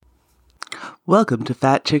Welcome to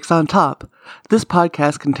Fat Chicks on Top. This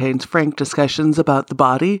podcast contains frank discussions about the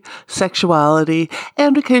body, sexuality,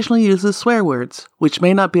 and occasionally uses swear words, which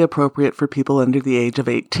may not be appropriate for people under the age of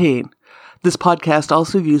 18. This podcast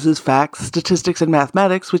also uses facts, statistics, and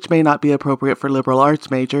mathematics, which may not be appropriate for liberal arts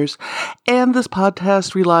majors. And this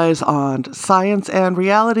podcast relies on science and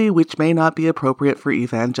reality, which may not be appropriate for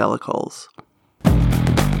evangelicals.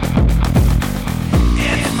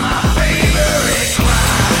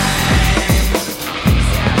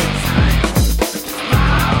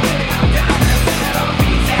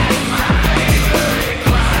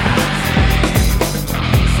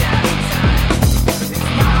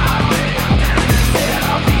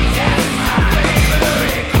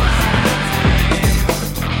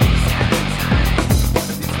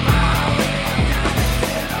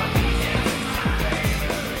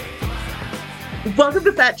 Welcome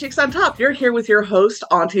to Fat Chicks on Top. You're here with your host,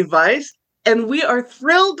 Auntie Vice, and we are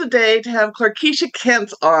thrilled today to have Clarkeisha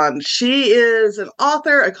Kent on. She is an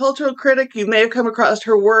author, a cultural critic. You may have come across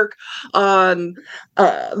her work on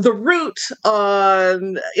The Root,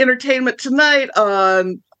 on Entertainment Tonight,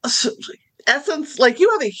 on Essence. Like, you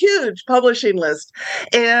have a huge publishing list,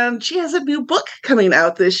 and she has a new book coming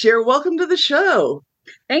out this year. Welcome to the show.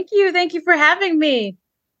 Thank you. Thank you for having me.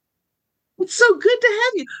 It's so good to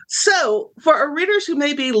have you. So, for our readers who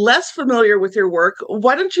may be less familiar with your work,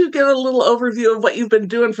 why don't you give a little overview of what you've been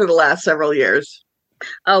doing for the last several years?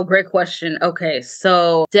 Oh, great question. Okay,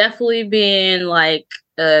 so definitely being like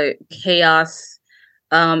a chaos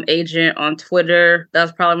agent on Twitter. That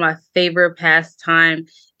was probably my favorite pastime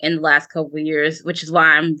in the last couple of years, which is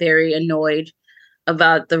why I'm very annoyed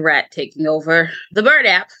about the rat taking over the Bird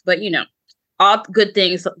app. But, all good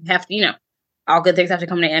things have to, all good things have to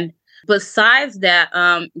come to an end. Besides that,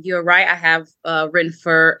 you're right. I have written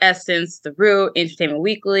for Essence, The Root, Entertainment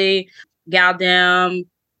Weekly, Galdem,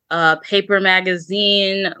 Paper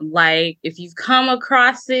Magazine. Like, if you've come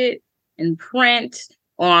across it in print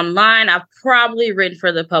or online, I've probably written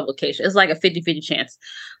for the publication. It's like a 50-50 chance.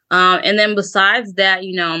 And then besides that,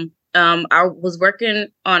 I was working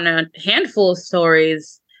on a handful of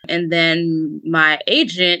stories, and then my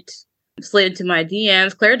agent slid into my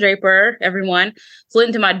DMs, Claire Draper, everyone, slid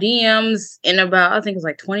into my DMs in about, I think it was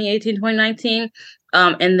like 2018, 2019.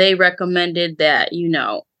 And they recommended that,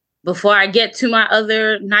 before I get to my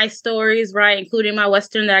other nice stories, right, including my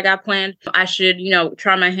Western that I got planned, I should,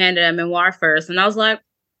 try my hand at a memoir first. And I was like,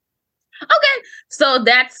 okay. So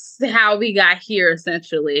that's how we got here,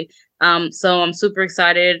 essentially. So I'm super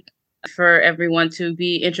excited for everyone to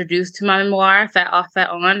be introduced to my memoir, Fat Off, Fat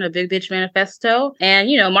On, A Big Bitch Manifesto. And,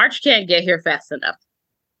 March can't get here fast enough.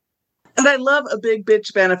 And I love A Big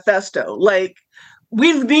Bitch Manifesto. Like,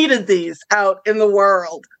 we've needed these out in the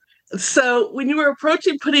world. So when you were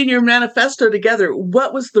approaching putting your manifesto together,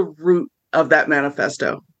 what was the root of that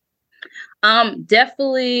manifesto?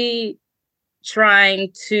 Definitely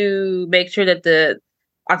trying to make sure that the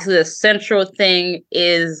central thing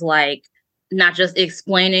is like, not just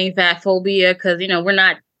explaining fat phobia, because, we're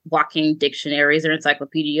not walking dictionaries or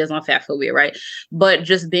encyclopedias on fat phobia, right? But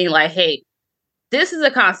just being like, hey, this is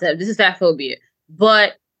a concept, this is fat phobia,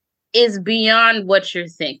 but it's beyond what you're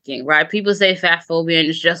thinking, right? People say fat phobia, and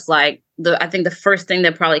it's just like, I think the first thing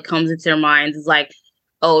that probably comes into their minds is like,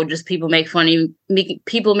 oh, just people making fun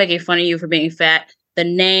of you for being fat. The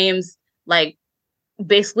names, like,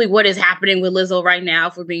 basically what is happening with Lizzo right now,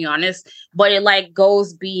 if we're being honest, but it like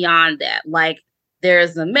goes beyond that. Like,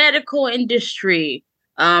 there's the medical industry,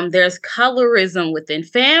 there's colorism within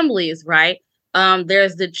families, right?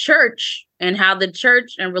 There's the church and how the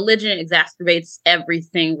church and religion exacerbates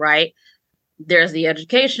everything, right? There's the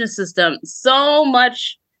education system. So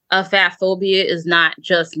much of fat phobia is not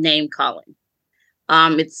just name calling.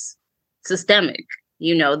 It's systemic.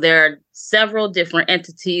 There are several different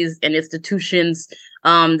entities and institutions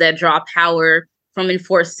that draw power from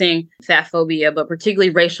enforcing fat phobia, but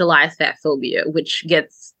particularly racialized fat phobia, which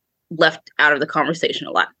gets left out of the conversation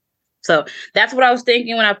a lot. So that's what I was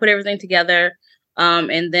thinking when I put everything together.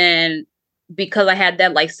 And then because I had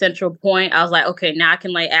that like central point, I was like, okay, now I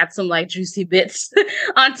can like add some like juicy bits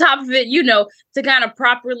on top of it, to kind of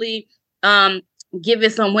properly give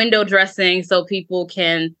it some window dressing so people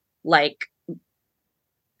can like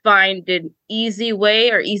find an easy way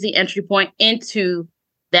or easy entry point into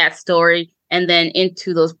that story and then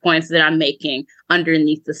into those points that I'm making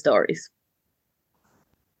underneath the stories.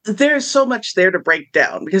 There's so much there to break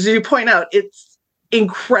down because, as you point out, it's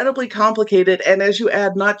incredibly complicated. And as you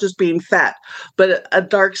add, not just being fat, but a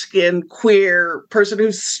dark-skinned, queer person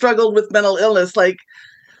who's struggled with mental illness, like,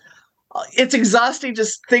 it's exhausting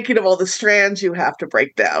just thinking of all the strands you have to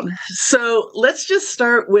break down. So let's just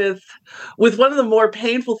start with one of the more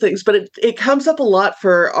painful things, but it comes up a lot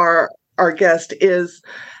for our guest is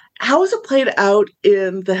how is it played out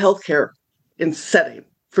in the healthcare in setting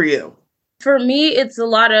for you? For me, it's a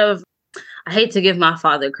lot of, I hate to give my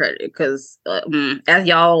father credit because, as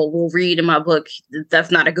y'all will read in my book,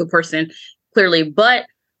 that's not a good person, clearly. But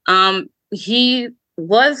he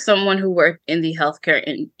was someone who worked in the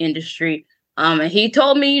healthcare industry. And he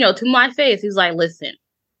told me, to my face, he's like, listen,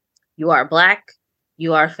 you are Black,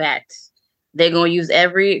 you are fat. They're going to use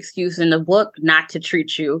every excuse in the book not to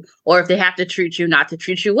treat you, or if they have to treat you, not to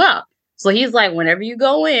treat you well. So he's like, whenever you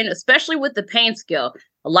go in, especially with the pain scale,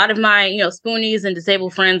 a lot of my, spoonies and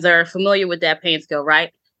disabled friends are familiar with that pain scale,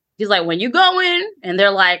 right? He's like, when you go in and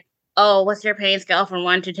they're like, oh, what's your pain scale from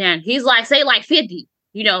 1 to 10? He's like, say like 50,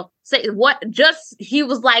 say what? He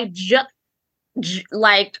was like,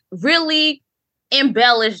 like really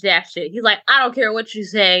embellish that shit. He's like, I don't care what you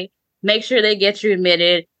say. Make sure they get you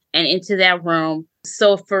admitted and into that room.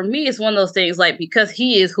 So for me, it's one of those things, like, because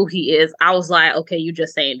he is who he is, I was like, okay, you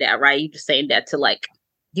just saying that, right? You just saying that to, like,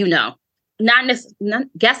 gaslight's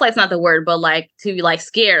not the word, but like to like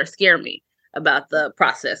scare me about the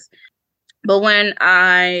process. But when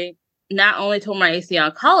I not only told my ACL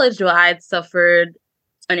in college, but I had suffered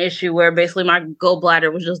an issue where basically my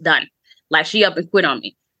gallbladder was just done. Like, she up and quit on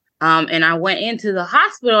me. And I went into the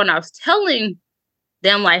hospital and I was telling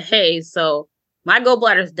them, like, hey, so my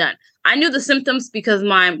gallbladder's done. I knew the symptoms because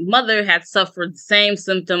my mother had suffered the same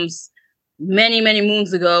symptoms many, many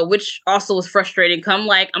moons ago, which also was frustrating. I'm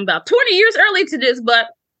about 20 years early to this, but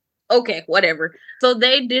okay, whatever. So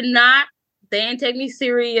they didn't take me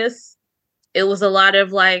serious. It was a lot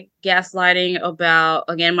of like gaslighting about,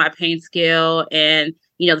 again, my pain scale and,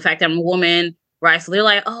 the fact that I'm a woman, right? So they're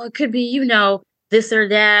like, oh, it could be, this or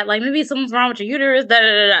that. Like, maybe something's wrong with your uterus, da, da,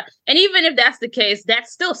 da, da. And even if that's the case,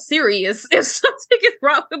 that's still serious if something is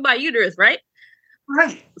wrong with my uterus, right?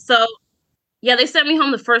 Right. So, yeah, they sent me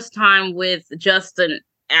home the first time with just an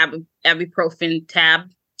ibuprofen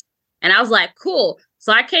tab. And I was like, cool.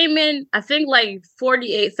 So I came in, I think like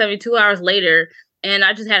 72 hours later, and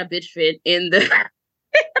I just had a bitch fit in the ER.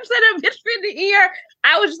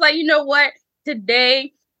 I was just like, you know what?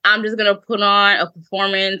 Today, I'm just going to put on a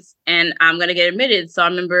performance and I'm going to get admitted. So I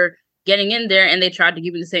remember getting in there and they tried to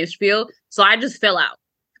give me the same spiel. So I just fell out.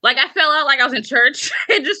 Like, I fell out like I was in church.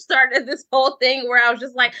 It just started this whole thing where I was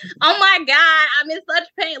just like, oh my God, I'm in such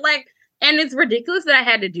pain. Like, and it's ridiculous that I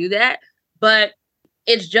had to do that. But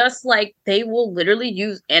it's just like they will literally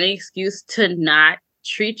use any excuse to not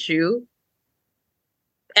treat you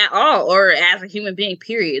at all or as a human being,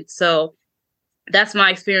 period. So that's my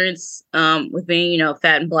experience with being,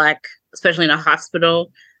 fat and Black, especially in a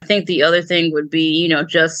hospital. I think the other thing would be,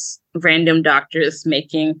 just random doctors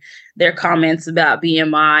making their comments about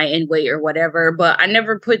BMI and weight or whatever. But I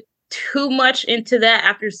never put too much into that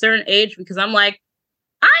after a certain age because I'm like,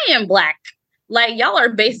 I am Black. Like, y'all are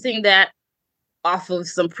basing that off of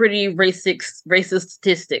some pretty racist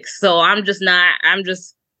statistics. So I'm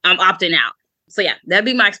opting out. So yeah, that'd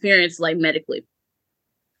be my experience, like, medically.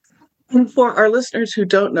 And for our listeners who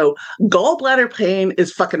don't know, gallbladder pain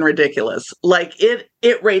is fucking ridiculous. Like, it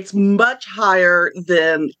rates much higher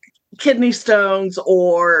than kidney stones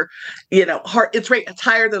or, heart. It's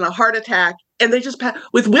higher than a heart attack. And they just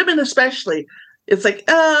with women especially, it's like,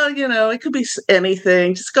 it could be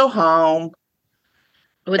anything. Just go home.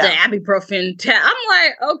 With the ibuprofen I'm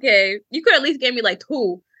like, okay, you could at least give me like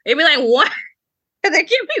 2, maybe like 1. And they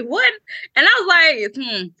give me 1, and I was like,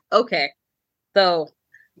 okay, so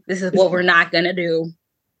this is what we're not gonna do.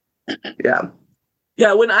 Yeah.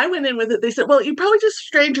 When I went in with it, they said, well, you probably just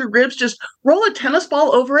strained your ribs. Just roll a tennis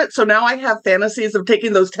ball over it. So now I have fantasies of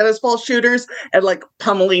taking those tennis ball shooters and like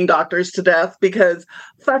pummeling doctors to death because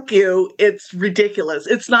fuck you, it's ridiculous.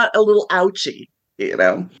 It's not a little ouchy.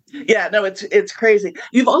 Yeah, no, it's crazy.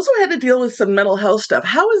 You've also had to deal with some mental health stuff.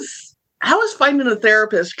 How is finding a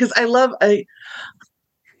therapist? Because I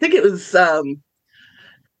think it was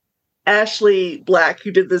Ashley Black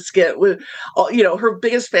who did this skit with, her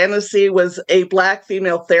biggest fantasy was a Black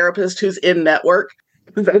female therapist who's in network.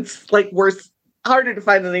 That's like harder to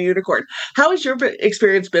find than a unicorn. How has your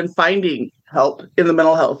experience been finding help in the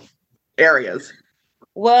mental health areas?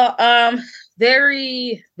 Well,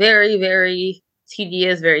 very, very, very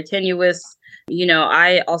tedious, very tenuous.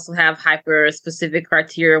 I also have hyper specific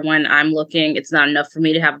criteria when I'm looking. It's not enough for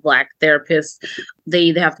me to have a Black therapist. They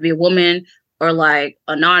either have to be a woman or like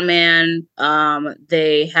a non-man.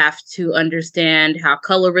 They have to understand how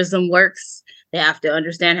colorism works. They have to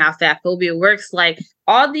understand how fat phobia works. Like,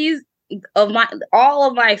 all these of all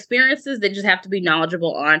of my experiences, they just have to be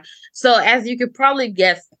knowledgeable on. So as you could probably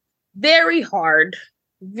guess, very hard,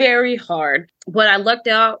 very hard. But I lucked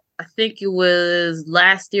out. I think it was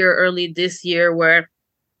last year, early this year, where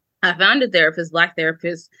I found a therapist, Black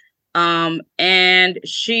therapist. And I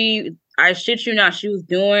shit you not, she was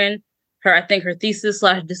doing I think her thesis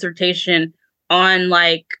 / dissertation on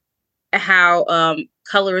like how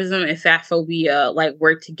colorism and fat phobia like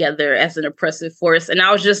work together as an oppressive force. And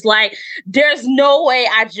I was just like, there's no way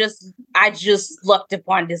I just lucked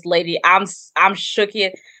upon this lady. I'm shook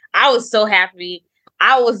it. I was so happy.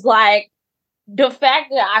 I was like, the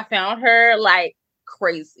fact that I found her, like,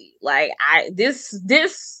 crazy. Like,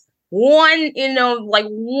 this one, like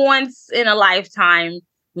once in a lifetime,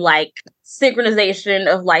 like synchronization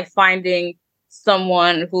of like finding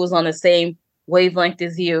someone who's on the same wavelength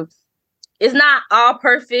as you. It's not all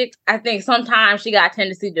perfect. I think sometimes she got a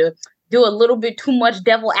tendency to do a little bit too much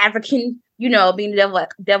devil advocate, being the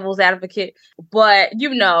devil's advocate. But,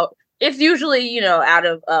 it's usually, out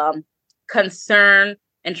of concern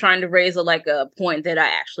and trying to raise a point that I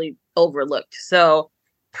actually overlooked. So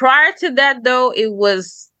prior to that, though,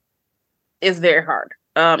 it's very hard.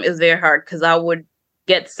 It's very hard because I would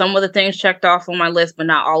get some of the things checked off on my list, but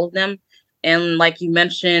not all of them. And like you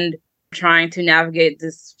mentioned, trying to navigate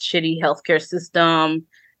this shitty healthcare system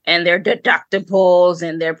and their deductibles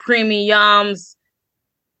and their premiums.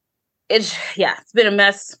 It's been a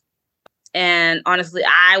mess. And honestly,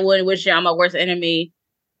 I wouldn't wish it on my worst enemy,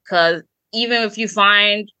 because even if you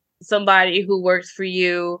find somebody who works for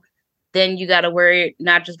you, then you got to worry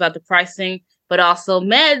not just about the pricing, but also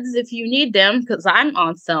meds if you need them, because I'm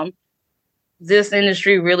on some. This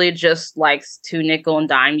industry really just likes to nickel and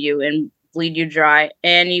dime you and bleed you dry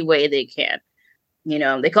any way they can.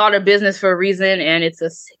 They call it a business for a reason, and it's a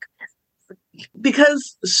sick business.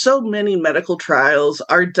 Because so many medical trials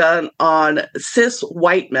are done on cis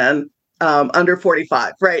white men under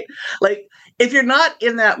 45, right? Like, if you're not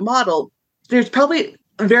in that model, there's probably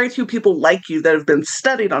very few people like you that have been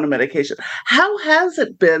studied on a medication. How has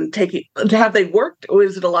it been have they worked, or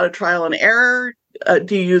is it a lot of trial and error?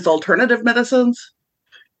 Do you use alternative medicines?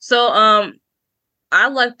 So, I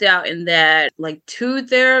lucked out in that like 2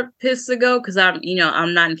 therapists ago, because I'm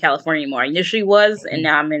not in California anymore. I initially was, and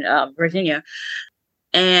now I'm in Virginia.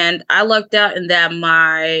 And I lucked out in that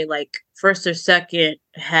my like first or second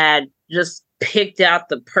had just picked out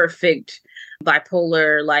the perfect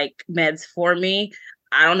bipolar like meds for me.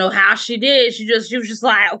 I don't know how she did. She was just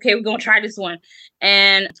like, okay, we're gonna try this one.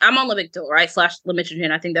 And I'm on Lamictal, right? /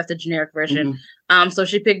 Lamotrigine. I think that's the generic version. Mm-hmm. So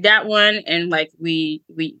she picked that one, and like we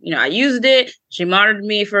I used it. She monitored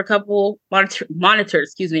me for a couple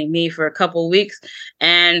weeks,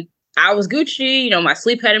 and I was Gucci. My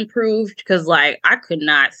sleep had improved, because like I could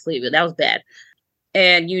not sleep. That was bad.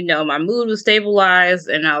 And my mood was stabilized,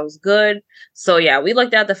 and I was good. So yeah, we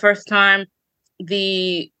looked at the first time.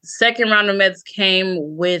 The second round of meds came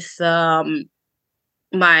with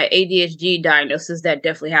my ADHD diagnosis that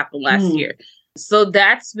definitely happened last year. So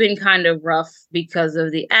that's been kind of rough because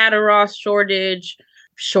of the Adderall shortage.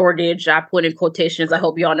 I put in quotations. I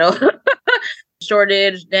hope y'all know.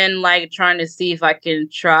 Shortage. Then like trying to see if I can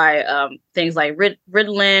try things like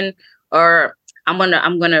Ritalin, or I'm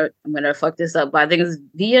gonna fuck this up, but I think it's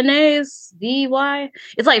Vyvanse.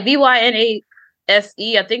 It's like Vyvanse. I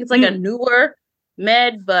think it's like a newer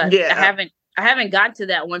med, but yeah. I haven't got to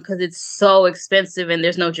that one because it's so expensive and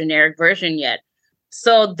there's no generic version yet.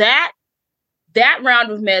 So that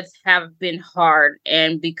round of meds have been hard,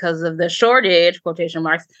 and because of the shortage, quotation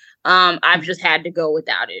marks, I've just had to go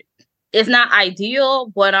without it. It's not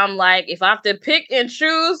ideal, but I'm like, if I have to pick and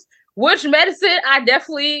choose which medicine I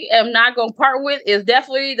definitely am not going to part with, is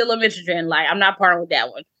definitely the Lamotrigine. Like, I'm not parting with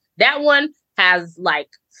that one. That one has like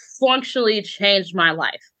functionally changed my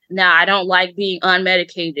life. Now, I don't like being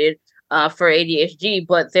unmedicated for ADHD,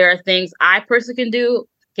 but there are things I personally can do.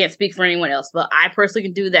 Can't speak for anyone else, but I personally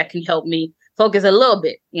can do that can help me focus a little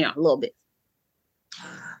bit.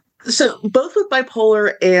 So both with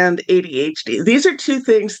bipolar and ADHD, these are two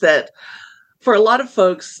things that for a lot of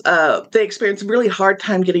folks, they experience a really hard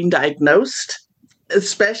time getting diagnosed,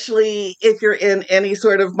 especially if you're in any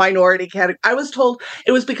sort of minority category. I was told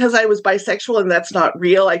it was because I was bisexual, and that's not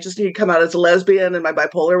real. I just need to come out as a lesbian and my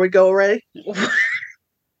bipolar would go away.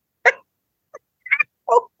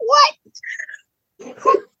 What?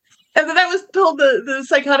 And then I was told the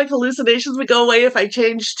psychotic hallucinations would go away if I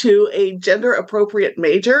changed to a gender-appropriate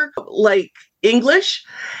major, like English.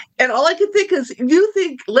 And all I could think is, you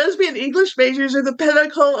think lesbian English majors are the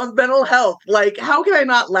pinnacle of mental health. Like, how can I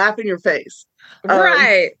not laugh in your face?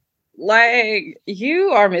 Right. Like, you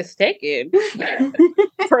are mistaken,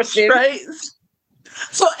 person. Right?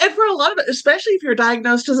 So, and for a lot of it, especially if you're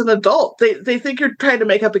diagnosed as an adult, they think you're trying to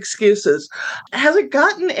make up excuses. Has it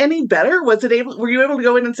gotten any better? Were you able to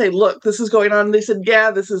go in and say, look, this is going on? And they said, yeah,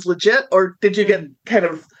 this is legit. Or did you get kind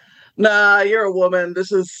of, nah, you're a woman.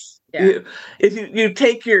 This is, if you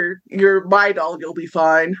take your Midol, you'll be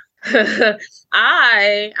fine.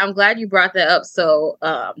 I'm glad you brought that up. So,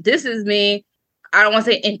 this is me. I don't want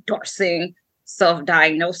to say endorsing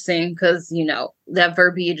self-diagnosing because, you know, that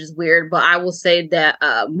verbiage is weird, but I will say that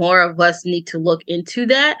more of us need to look into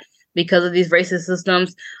that because of these racist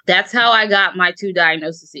systems. That's how I got my 2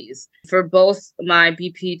 diagnoses for both my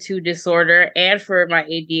BP2 disorder and for my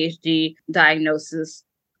ADHD diagnosis.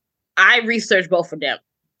 I researched both of them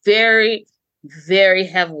very, very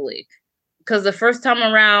heavily because the first time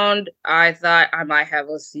around, I thought I might have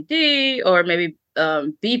OCD or maybe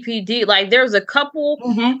BPD. Like, there's a couple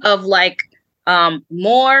of like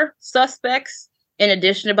more suspects in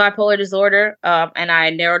addition to bipolar disorder, and I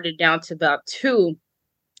narrowed it down to about 2.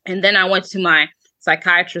 And then I went to my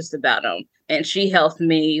psychiatrist about them, and she helped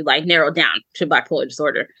me like narrow down to bipolar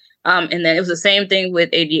disorder. And then it was the same thing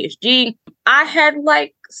with ADHD. I had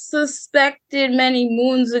like suspected many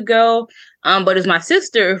moons ago, but it was my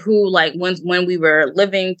sister who, like, when we were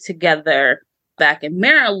living together back in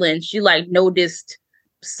Maryland, she like noticed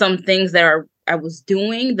some things that I was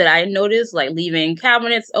doing that I noticed, like leaving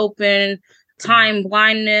cabinets open, time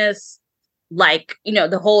blindness, like, you know,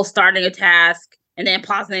 the whole starting a task and then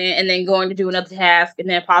pausing it and then going to do another task and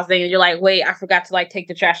then pausing and you're like, wait, I forgot to like take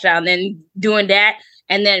the trash out, and then doing that.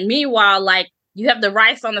 And then meanwhile, like, you have the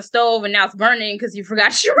rice on the stove and now it's burning because you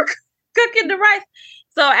forgot you were cooking the rice.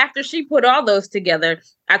 So after she put all those together,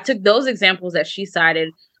 I took those examples that she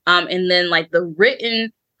cited, and then like the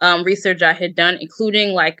written research I had done,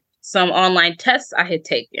 including like some online tests I had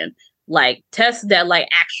taken, like tests that like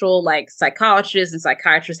actual like psychologists and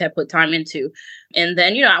psychiatrists had put time into. And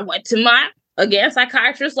then, you know, I went to my, again,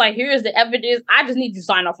 psychiatrist, like, here's the evidence. I just need you to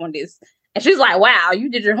sign off on this. And she's like, wow, you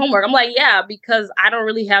did your homework. I'm like, yeah, because I don't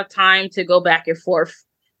really have time to go back and forth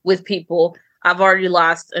with people. I've already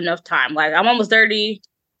lost enough time. Like, I'm almost 30.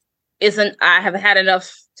 I have had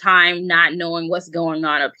enough time not knowing what's going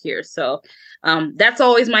on up here. So that's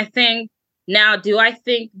always my thing. Now, do I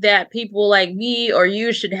think that people like me or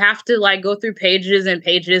you should have to like go through pages and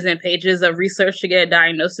pages and pages of research to get a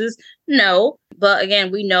diagnosis? No. But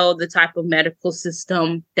again, we know the type of medical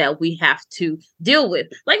system that we have to deal with.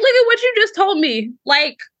 Like, look at what you just told me.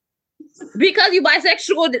 Like, because you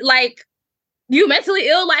bisexual, like, you mentally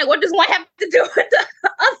ill, like, what does one have to do with the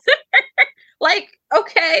other? Like,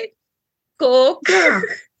 okay, cool.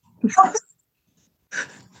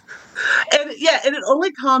 And yeah, and it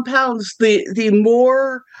only compounds the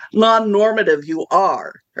more non-normative you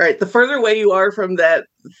are, right? The further away you are from that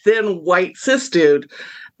thin white cis dude,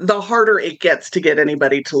 the harder it gets to get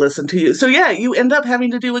anybody to listen to you. So yeah, you end up having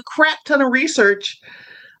to do a crap ton of research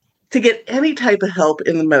to get any type of help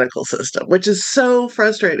in the medical system, which is so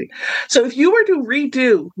frustrating. So if you were to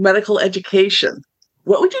redo medical education,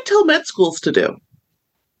 what would you tell med schools to do?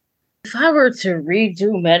 If I were to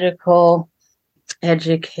redo medical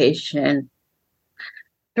education,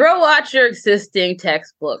 throw out your existing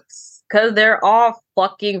textbooks because they're all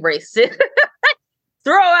fucking racist.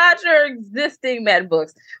 Throw out your existing med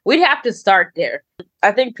books. We'd have to start there.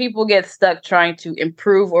 I think people get stuck trying to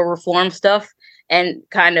improve or reform stuff, and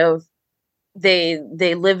kind of they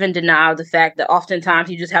live in denial of the fact that oftentimes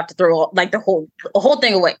you just have to throw like the whole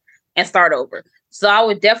thing away and start over. So I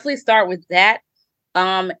would definitely start with that.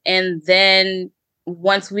 And then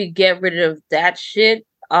once we get rid of that shit,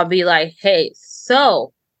 I'll be like, hey,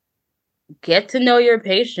 so get to know your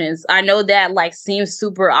patients. I know that like seems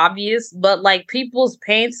super obvious, but like people's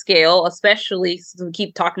pain scale, especially since we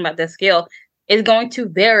keep talking about that scale, is going to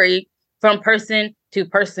vary from person to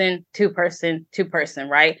person to person to person,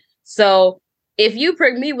 right? So if you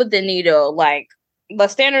prick me with the needle, like the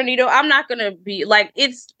standard needle, I'm not gonna be like,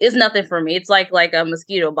 it's nothing for me. It's like a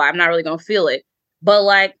mosquito bite. I'm not really gonna feel it. But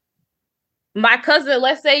like my cousin,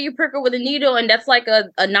 let's say you prick her with a needle and that's like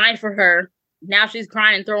a 9 for her. Now she's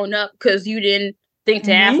crying and throwing up because you didn't think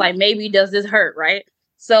to ask, like, maybe does this hurt, right?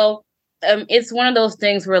 So it's one of those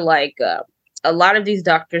things where like a lot of these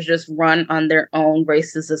doctors just run on their own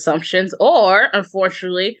racist assumptions, or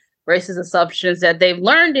unfortunately racist assumptions that they've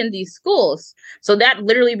learned in these schools. So that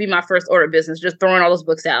literally be my first order of business, just throwing all those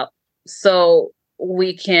books out so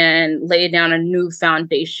we can lay down a new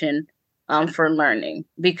foundation for learning,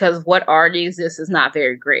 because what already exists is not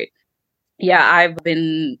very great. Yeah, I've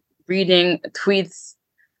been reading tweets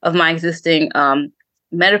of my existing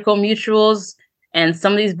medical mutuals, And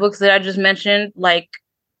some of these books that I just mentioned, like,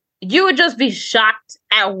 you would just be shocked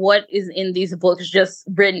at what is in these books just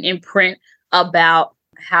written in print about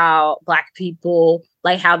how Black people,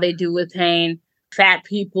 like how they deal with pain, fat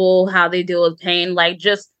people, how they deal with pain. Like,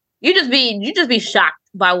 just you just be shocked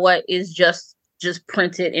by what is just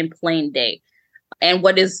printed in plain day and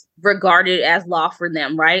what is regarded as law for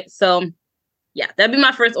them, right? So yeah, that'd be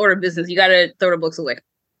my first order of business. You gotta throw the books away.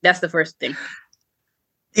 That's the first thing.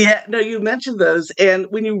 Yeah, no, you mentioned those, and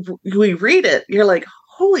when we read it, you're like,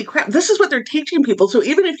 holy crap, this is what they're teaching people. So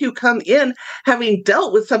even if you come in having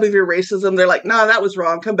dealt with some of your racism, they're like, no, that was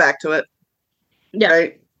wrong. Come back to it. Yeah.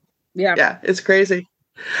 Right? Yeah. Yeah, it's crazy.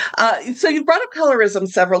 So you've brought up colorism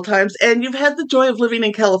several times, and you've had the joy of living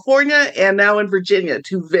in California and now in Virginia,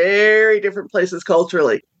 two very different places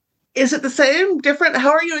culturally. Is it the same, different?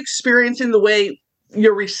 How are you experiencing the way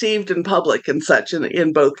you're received in public and such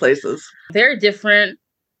in both places? Very different.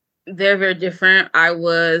 They're very different. I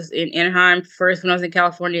was in Anaheim first when I was in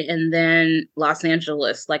California, and then Los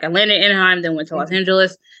Angeles. Like, I landed in Anaheim, then went to Los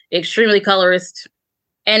Angeles. Extremely colorist.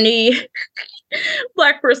 Any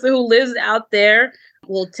Black person who lives out there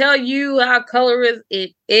will tell you how colorist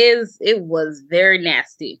it is. It was very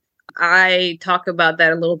nasty. I talk about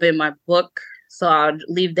that a little bit in my book, so I'll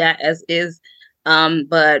leave that as is.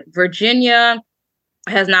 But Virginia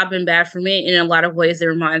has not been bad for me. In a lot of ways, it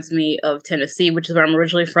reminds me of Tennessee, which is where I'm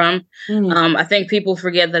originally from. I think people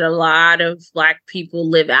forget that a lot of Black people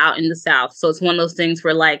live out in the South. So it's one of those things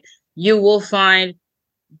where, like, you will find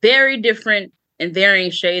very different and varying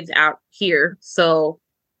shades out here. So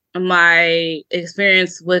my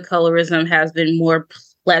experience with colorism has been more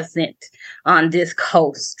pleasant on this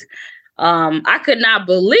coast. I could not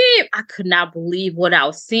believe what I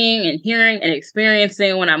was seeing and hearing and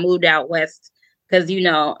experiencing when I moved out west. Because,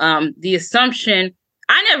 the assumption,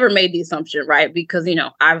 I never made the assumption, right? Because,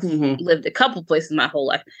 I've lived a couple places my whole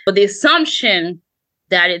life. But the assumption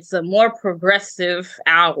that it's a more progressive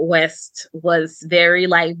out west was very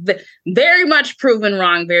much proven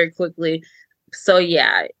wrong very quickly. So,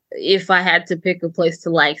 yeah, if I had to pick a place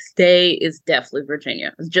to stay, it's definitely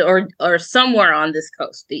Virginia or somewhere on this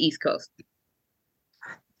coast, the East Coast.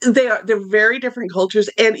 They're very different cultures.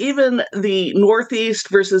 And even the Northeast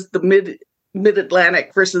versus the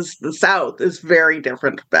Mid-Atlantic versus the South is very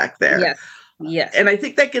different back there. Yes. And I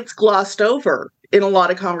think that gets glossed over in a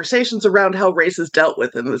lot of conversations around how race is dealt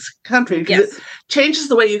with in this country, because it changes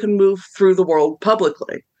the way you can move through the world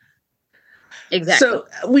publicly. Exactly. So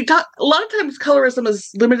we talk a lot of times colorism is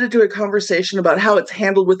limited to a conversation about how it's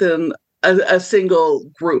handled within a single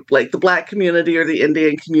group, like the Black community or the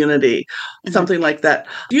Indian community, something like that.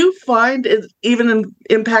 Do you find it even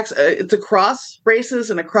impacts, it's across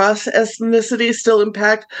races and across ethnicities still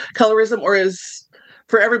impact colorism, or is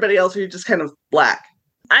for everybody else, are you just kind of Black?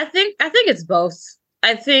 I think it's both.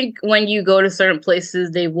 I think when you go to certain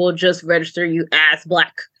places, they will just register you as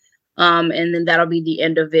Black. And then that'll be the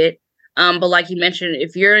end of it. But like you mentioned,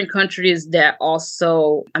 if you're in countries that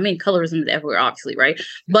also, colorism is everywhere, obviously, right?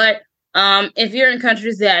 But if you're in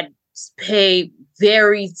countries that pay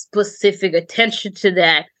very specific attention to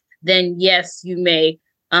that, then yes, you may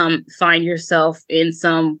find yourself in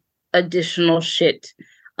some additional shit.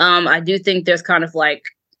 I do think there's kind of what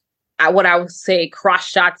I would say cross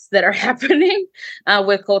shots that are happening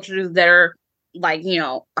with cultures that are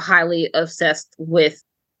highly obsessed with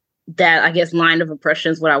that, I guess, line of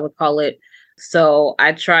oppression is what I would call it. So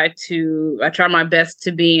I try my best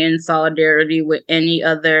to be in solidarity with any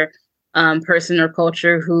other person or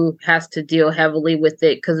culture who has to deal heavily with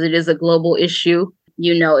it, because it is a global issue.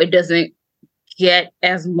 It doesn't get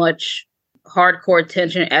as much hardcore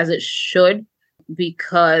attention as it should,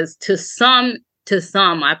 because to some,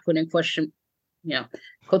 I put in question,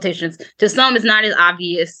 quotations, to some it's not as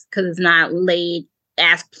obvious because it's not laid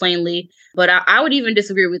as plainly. But I would even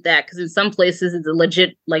disagree with that, because in some places it's a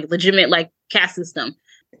legitimate caste system.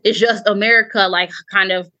 It's just America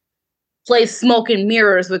kind of plays smoke and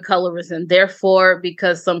mirrors with colorism. Therefore,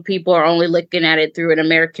 because some people are only looking at it through an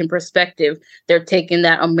American perspective, they're taking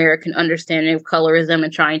that American understanding of colorism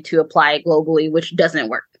and trying to apply it globally, which doesn't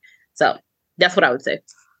work. So that's what I would say.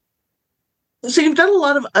 So you've done a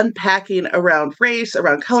lot of unpacking around race,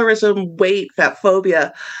 around colorism, weight, fat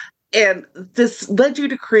phobia, and this led you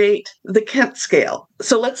to create the Kent scale.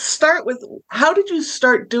 So let's start with, how did you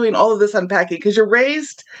start doing all of this unpacking? Because you're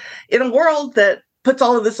raised in a world that puts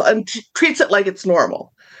all of this treats it like it's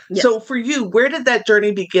normal. Yes. So for you, where did that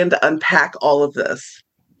journey begin to unpack all of this?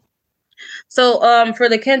 So for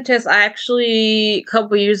the Kent test, I actually, a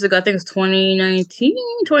couple of years ago, I think it was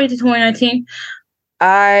 2019,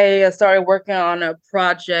 I started working on a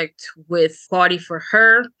project with Quality for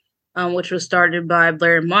Her. which was started by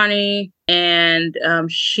Blair Money. And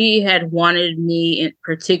she had wanted me in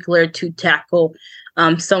particular to tackle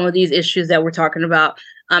some of these issues that we're talking about,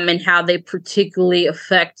 and how they particularly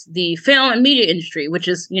affect the film and media industry, which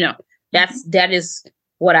is, that is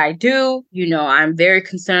what I do. I'm very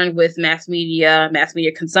concerned with mass media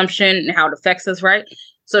consumption and how it affects us, right?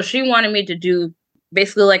 So she wanted me to do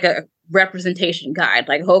basically like a representation guide,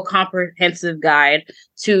 like a whole comprehensive guide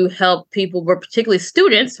to help people, but particularly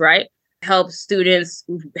students, right? Help students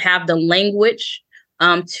have the language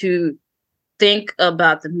to think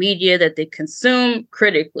about the media that they consume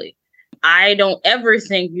critically. I don't ever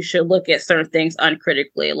think you should look at certain things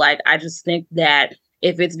uncritically. Like, I just think that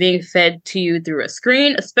if it's being fed to you through a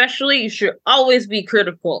screen, especially, you should always be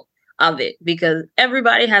critical of it, because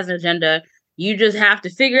everybody has an agenda. You just have to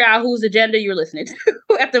figure out whose agenda you're listening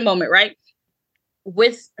to at the moment, right?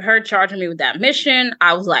 With her charging me with that mission,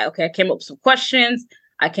 I was like, okay, I came up with some questions.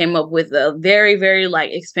 I came up with a very, very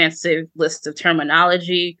expansive list of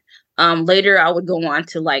terminology. Later, I would go on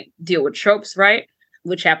to deal with tropes, right?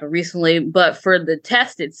 Which happened recently. But for the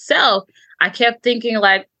test itself, I kept thinking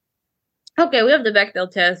okay, we have the Bechdel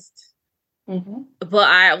test. Mm-hmm. But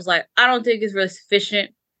I was like, I don't think it's really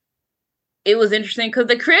sufficient. It was interesting because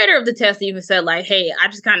the creator of the test even said hey, I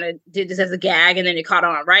just kind of did this as a gag and then it caught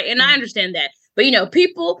on, right? And I understand that. But,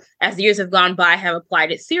 people, as the years have gone by, have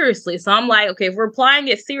applied it seriously. So I'm like, okay, if we're applying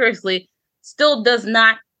it seriously, still does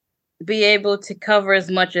not be able to cover as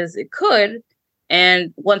much as it could.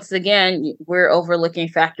 And once again, we're overlooking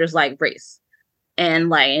factors like race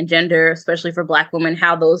and and gender, especially for Black women,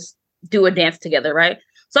 how those do a dance together, right?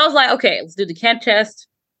 So I was like, okay, let's do the Kent test.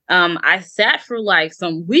 I sat for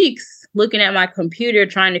some weeks looking at my computer,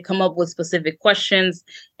 trying to come up with specific questions.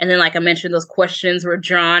 And then, like I mentioned, those questions were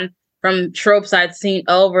drawn from tropes I'd seen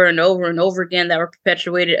over and over and over again that were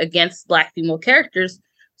perpetuated against Black female characters.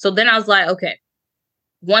 So then I was like, okay,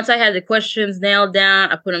 once I had the questions nailed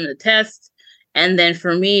down, I put them in the test. And then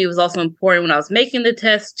for me, it was also important when I was making the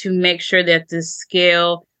test to make sure that the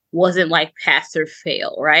scale wasn't pass or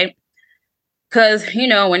fail, right? Because,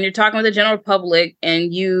 when you're talking with the general public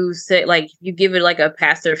and you say, you give it a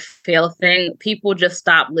pass or fail thing, people just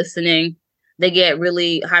stop listening. They get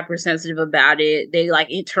really hypersensitive about it. They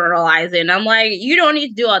internalize it. And I'm like, you don't need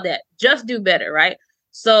to do all that. Just do better, right?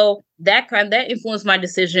 So that influenced my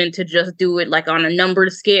decision to just do it on a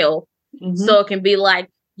numbered scale. Mm-hmm. So it can be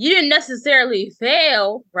you didn't necessarily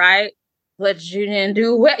fail, right? But you didn't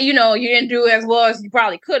do well, you didn't do as well as you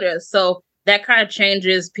probably could have. So that kind of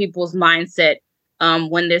changes people's mindset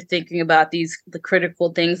when they're thinking about the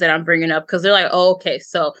critical things that I'm bringing up, because they're like, oh, okay,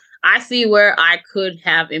 so I see where I could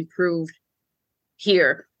have improved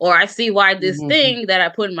here, or I see why this mm-hmm. thing that I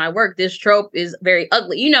put in my work, this trope, is very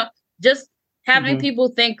ugly. Just having mm-hmm. people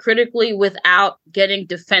think critically without getting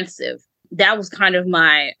defensive. That was kind of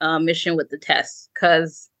my mission with the test,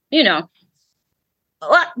 because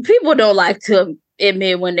people don't like to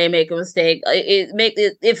admit when they make a mistake.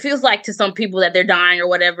 It feels like to some people that they're dying or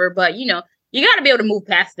whatever, but you got to be able to move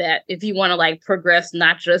past that if you want to progress,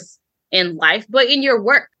 not just in life, but in your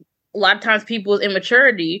work. A lot of times people's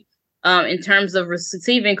immaturity in terms of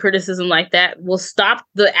receiving criticism like that will stop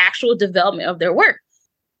the actual development of their work.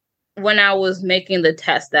 When I was making the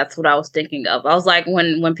test, that's what I was thinking of. I was like,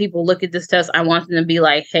 when people look at this test, I want them to be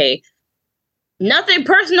like, hey, nothing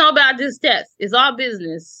personal about this test. It's all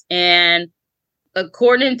business. And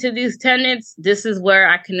according to these tenets, this is where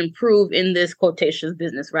I can improve in this quotations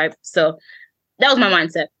business, right? So that was my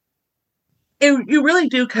mindset. You really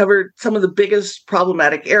do cover some of the biggest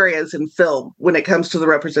problematic areas in film when it comes to the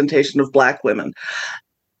representation of Black women.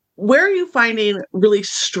 Where are you finding really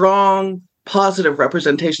strong, positive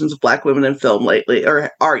representations of Black women in film lately,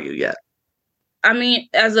 or are you yet? I mean,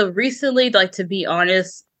 as of recently, to be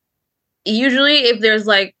honest, usually if there's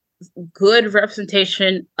good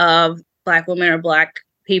representation of Black women or Black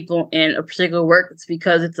people in a particular work, it's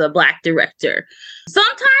because it's a Black director.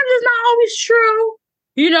 Sometimes it's not always true,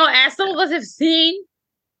 as some of us have seen.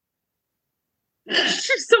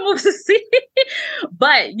 Some of us have seen.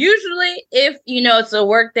 But usually if, it's a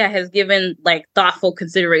work that has given thoughtful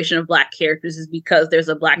consideration of Black characters, is because there's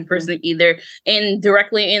a Black mm-hmm. person either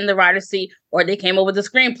directly in the writer's seat, or they came up with the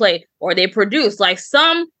screenplay, or they produced.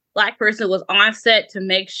 Some Black person was on set to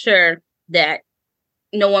make sure that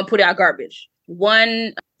no one put out garbage.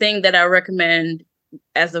 One thing that I recommend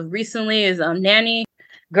as of recently is Nanny.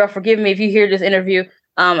 Girl, forgive me if you hear this interview.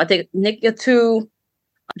 I think Nikatu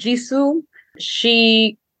Jisoo.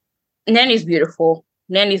 Nanny's beautiful.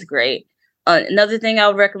 Nanny's great. Another thing I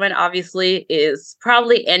would recommend, obviously, is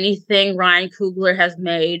probably anything Ryan Coogler has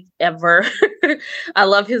made ever. I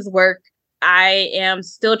love his work. I am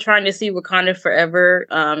still trying to see Wakanda Forever.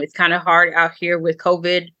 It's kind of hard out here with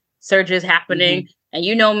COVID surges happening. And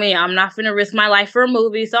you know me, I'm not going to risk my life for a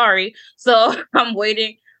movie. Sorry. So I'm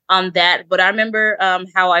waiting on that. But I remember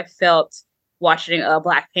how I felt watching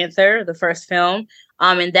Black Panther, the first film.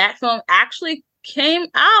 And that film actually came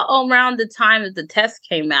out around the time that the test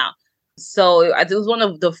came out. So it was one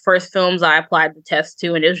of the first films I applied the test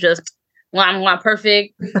to. And it was just one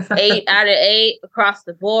perfect 8 out of 8 across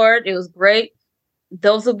the board. It was great.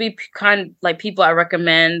 Those will be kind of like people I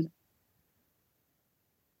recommend.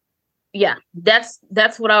 Yeah, that's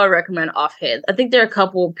what I would recommend offhand. I think there are a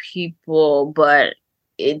couple people, but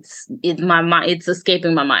it's my mind. It's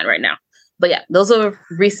escaping my mind right now. But yeah, those are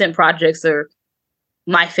recent projects are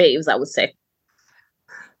my faves, I would say.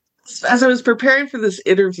 As I was preparing for this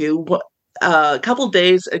interview, a couple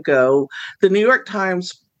days ago, the New York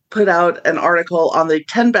Times put out an article on the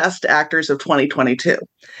 10 best actors of 2022.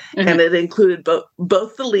 And it included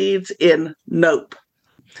both the leads in Nope.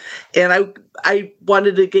 And I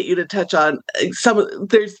wanted to get you to touch on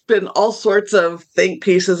there's been all sorts of think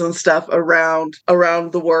pieces and stuff around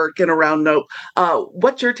the work and around Nope.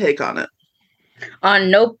 What's your take on it? On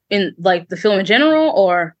Nope, in like the film in general,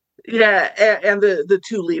 or? Yeah, and the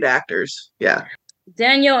two lead actors. Yeah.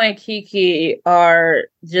 Daniel and Kiki are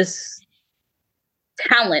just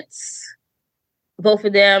talents, both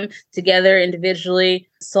of them together individually.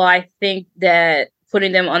 So I think that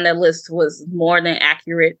putting them on that list was more than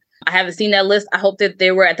accurate. I haven't seen that list. I hope that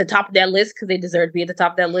they were at the top of that list because they deserve to be at the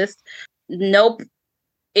top of that list. Nope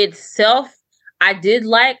itself, I did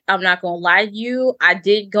like. I'm not going to lie to you. I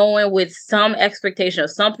did go in with some expectation of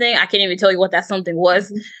something. I can't even tell you what that something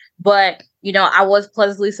was. But, I was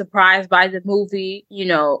pleasantly surprised by the movie,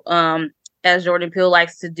 as Jordan Peele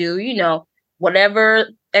likes to do, whatever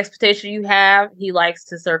expectation you have, he likes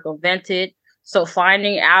to circumvent it. So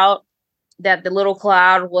finding out that the little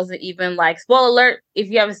cloud wasn't even like, spoiler alert, if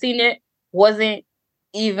you haven't seen it, wasn't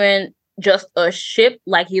even just a ship,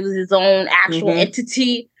 like he was his own actual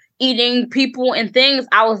entity eating people and things.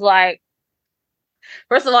 I was like,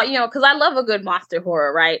 first of all, because I love a good monster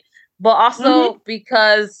horror, right? But also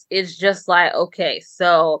because it's just like, okay,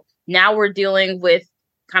 so now we're dealing with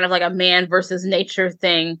kind of like a man versus nature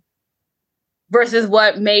thing versus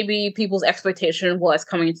what maybe people's expectation was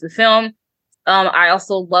coming into the film. I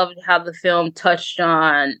also loved how the film touched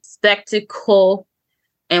on spectacle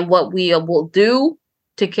and what we will do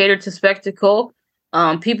to cater to spectacle.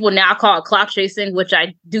 People now call it clout chasing, which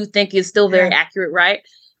I do think is still very accurate, right?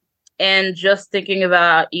 And just thinking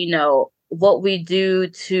about, what we do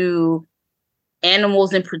to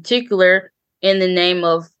animals in particular in the name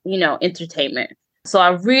of, entertainment. So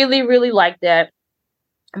I really, really like that.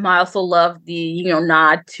 I also love the,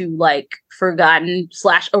 nod to like forgotten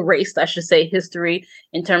 / erased, I should say, history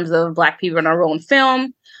in terms of Black people in our own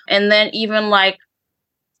film. And then even like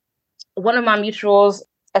one of my mutuals,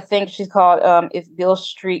 I think she's called If Beale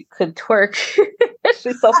Street Could Twerk.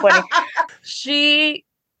 She's so funny. She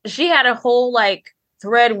had a whole like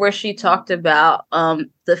thread where she talked about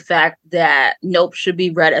the fact that Nope should be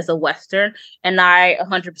read as a Western. And I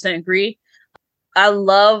 100% agree. I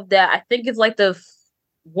love that. I think it's like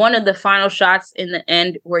one of the final shots in the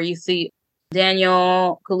end where you see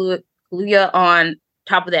Daniel Kaluuya on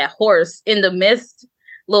top of that horse in the mist,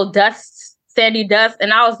 little dust, sandy dust.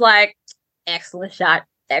 And I was like, excellent shot.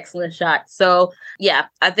 So yeah,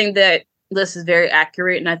 I think that this is very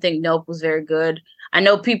accurate. And I think Nope was very good. I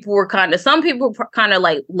know some people were kind of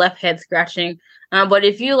like left head scratching. But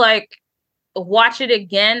if you like watch it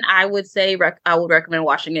again, I would say I would recommend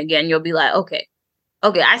watching it again. You'll be like, okay,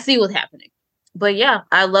 I see what's happening. But yeah,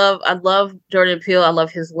 I love Jordan Peele. I love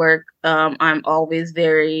his work. I'm always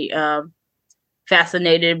very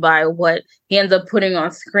fascinated by what he ends up putting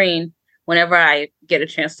on screen whenever I get a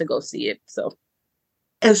chance to go see it. So,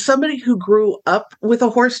 as somebody who grew up with a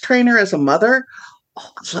horse trainer as a mother,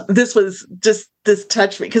 this was just this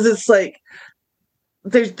touched me because it's like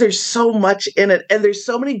there's so much in it, and there's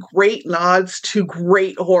so many great nods to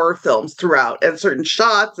great horror films throughout, and certain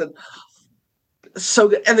shots and. So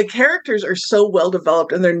good. And the characters are so well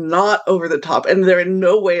developed, and they're not over the top, and they're in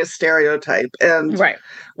no way a stereotype, and right,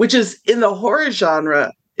 which is in the horror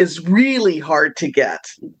genre is really hard to get.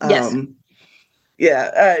 Yes.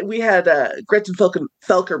 We had Gretchen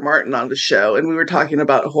Felker Martin on the show, and we were talking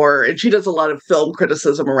about horror, and she does a lot of film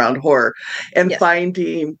criticism around horror, and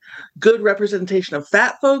finding good representation of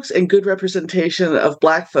fat folks and good representation of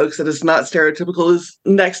Black folks that is not stereotypical is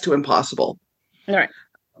next to impossible. All right.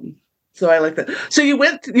 So I like that. So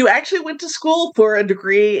you actually went to school for a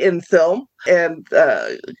degree in film and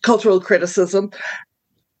cultural criticism.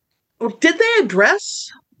 Did they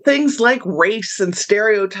address things like race and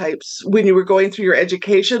stereotypes when you were going through your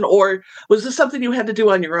education, or was this something you had to do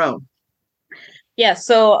on your own? Yeah,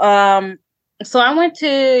 so I went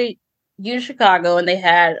to U Chicago, and they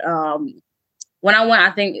had when I went, I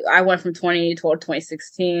think I went from 2012 to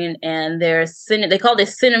 2016, and they called it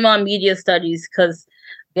Cinema and Media Studies because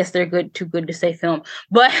I guess they're too good to say film.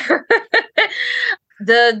 But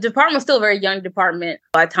the department was still a very young department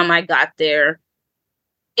by the time I got there.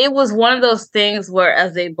 It was one of those things where,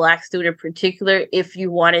 as a Black student in particular, if you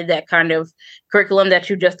wanted that kind of curriculum that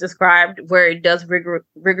you just described, where it does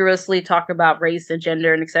rigorously talk about race and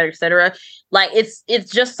gender and et cetera, like it's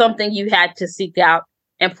just something you had to seek out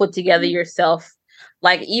and put together yourself.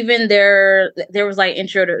 Like even there was like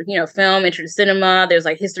intro to film, intro to cinema. There's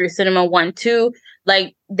like history of cinema 1, 2.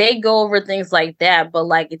 Like they go over things like that, but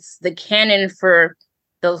like it's the canon for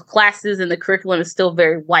those classes and the curriculum is still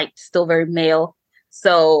very white, still very male.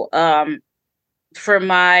 So for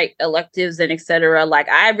my electives and etc., like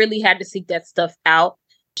I really had to seek that stuff out.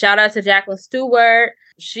 Shout out to Jacqueline Stewart.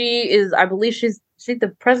 She is, I believe she's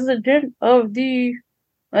the president of the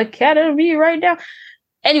academy right now.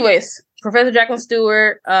 Anyways, Professor Jacqueline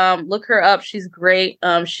Stewart, look her up. She's great.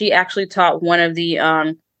 She actually taught one of the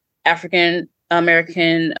African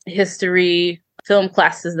American history film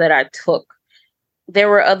classes that I took. There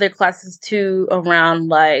were other classes too around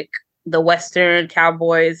like the Western,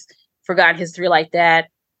 cowboys, forgotten history like that,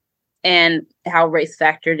 and how race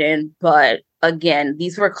factored in. But again,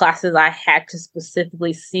 these were classes I had to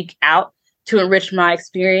specifically seek out to enrich my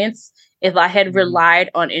experience. If I had relied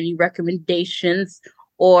on any recommendations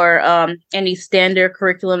or any standard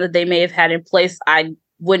curriculum that they may have had in place, I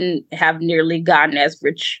wouldn't have nearly gotten as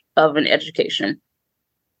rich of an education.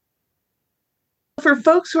 For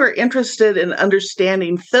folks who are interested in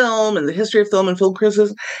understanding film and the history of film and film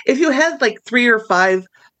criticism, if you had like 3 or 5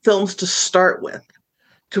 films to start with,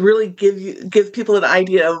 to really give people an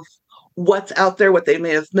idea of what's out there, what they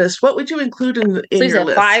may have missed, what would you include in so your you said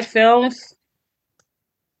list? 5 films?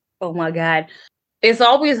 Oh my God. It's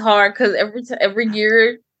always hard because every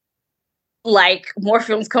year, like more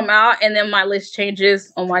films come out and then my list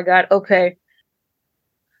changes. Oh my God. Okay.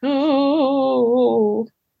 Ooh.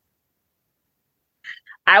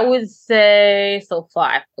 I would say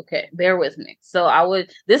 5. Okay, bear with me. So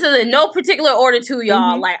this is in no particular order too,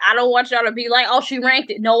 y'all. Like, I don't want y'all to be like, oh, she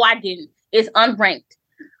ranked it. No, I didn't. It's unranked.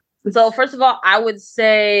 So first of all, I would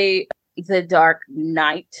say The Dark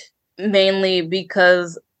Knight, mainly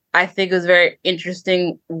because I think it was a very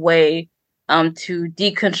interesting way to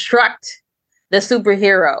deconstruct the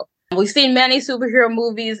superhero. We've seen many superhero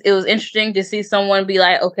movies. It was interesting to see someone be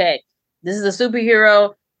like, okay, this is a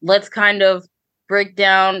superhero. Let's kind of break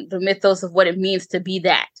down the mythos of what it means to be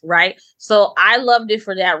that, right? So I loved it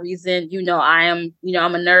for that reason. I'm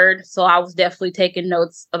a nerd, so I was definitely taking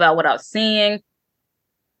notes about what I was seeing.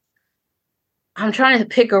 I'm trying to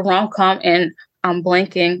pick a rom-com and I'm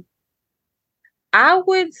blanking. I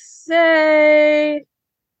would say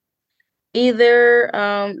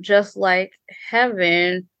either Just Like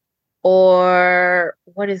Heaven, or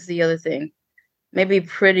what is the other thing? Maybe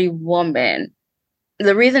Pretty Woman.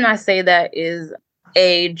 The reason I say that is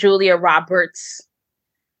Julia Roberts,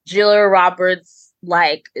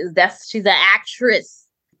 like she's an actress.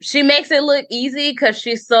 She makes it look easy because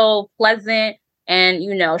she's so pleasant and,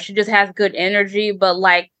 she just has good energy. But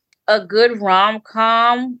like a good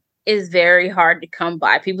rom-com is very hard to come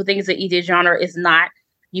by. People think it's an easy genre. It's not.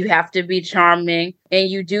 You have to be charming and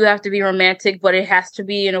you do have to be romantic, but it has to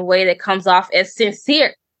be in a way that comes off as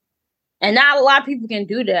sincere. And not a lot of people can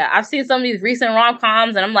do that. I've seen some of these recent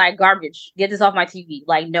rom-coms and I'm like, garbage. Get this off my TV.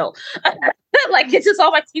 Like, no. Like, get this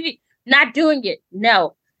off my TV. Not doing it.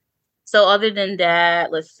 No. So other than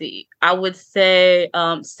that, let's see. I would say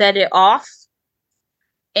Set It Off.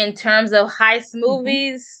 In terms of heist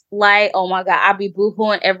movies, like, oh my God, I'll be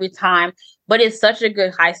boo-hooing every time. But it's such a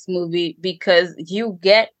good heist movie because you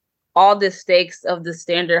get all the stakes of the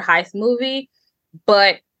standard heist movie,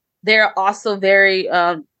 but they're also very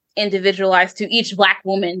individualized to each Black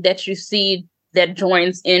woman that you see that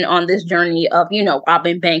joins in on this journey of,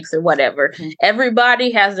 robbing banks or whatever. Everybody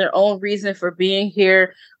has their own reason for being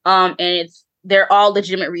here. And they're all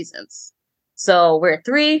legitimate reasons. So we're at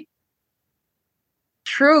 3.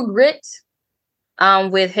 True Grit,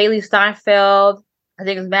 with Haley Steinfeld, I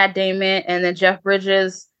think it's Matt Damon, and then Jeff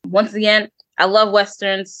Bridges. Once again, I love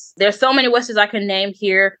Westerns. There's so many Westerns I can name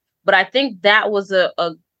here, but I think that was a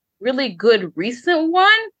really good recent one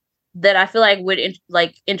that I feel like would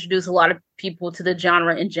introduce a lot of people to the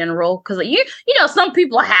genre in general. Because some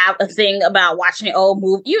people have a thing about watching old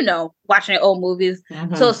movies. Watching old movies.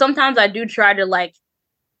 So sometimes I do try to like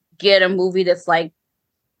get a movie that's like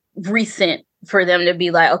recent for them to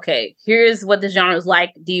be like, okay, here's what the genre is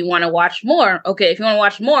like. Do you want to watch more? Okay, if you want to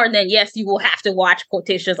watch more, then yes, you will have to watch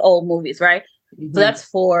quotations old movies, right? So that's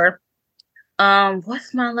 4.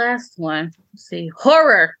 What's my last one? Let's see.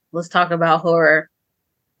 Horror. Let's talk about horror.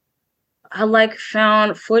 I like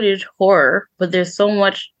found footage horror, but there's so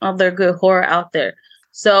much other good horror out there.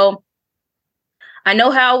 So I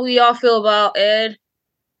know how we all feel about Ed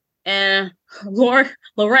and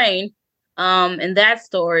Lorraine in that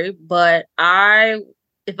story, but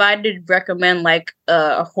if I did recommend like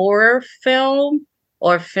a horror film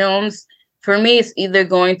or films, for me it's either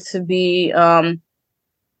going to be The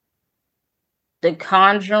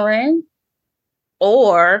Conjuring,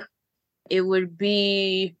 or it would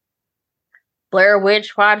be Blair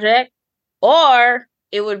Witch Project, or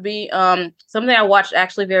it would be something I watched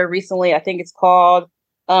actually very recently. I think it's called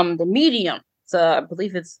The Medium. So I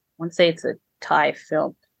believe I want to say it's a Thai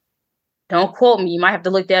film. Don't quote me. You might have to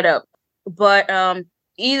look that up. But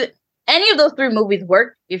any of those 3 movies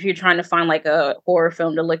work if you're trying to find like a horror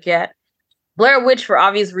film to look at. Blair Witch, for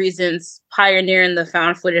obvious reasons, pioneering the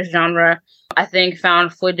found footage genre. I think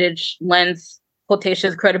found footage lends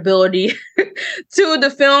quotations credibility to the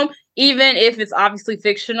film, even if it's obviously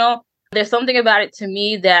fictional. There's something about it to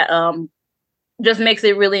me that just makes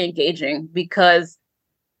it really engaging, because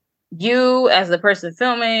you, as the person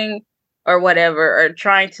filming or whatever, are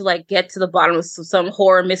trying to like get to the bottom of some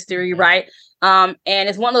horror mystery, right? And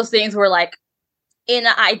it's one of those things where, like, in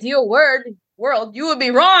an ideal world, you would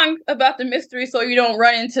be wrong about the mystery, so you don't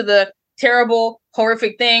run into the terrible,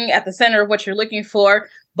 horrific thing at the center of what you're looking for.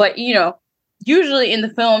 But usually in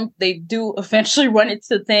the film, they do eventually run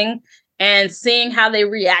into the thing, and seeing how they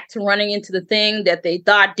react to running into the thing that they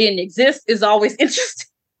thought didn't exist is always interesting.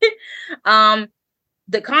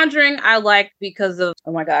 The Conjuring I like because of,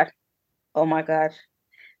 oh my god,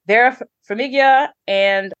 Vera Farmiga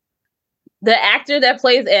and the actor that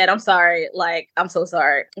plays Ed. I'm so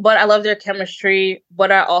sorry, but I love their chemistry.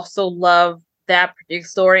 But I also love that particular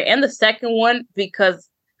story and the second one, because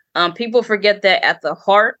people forget that at the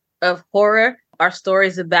heart of horror are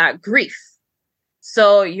stories about grief.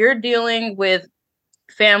 So you're dealing with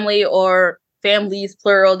family or families,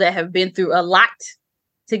 plural, that have been through a lot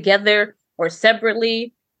together or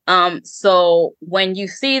separately. So when you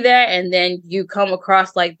see that and then you come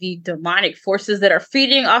across like the demonic forces that are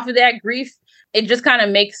feeding off of that grief, it just kind of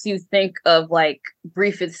makes you think of like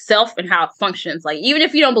grief itself and how it functions. Like, even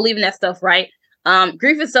if you don't believe in that stuff, right?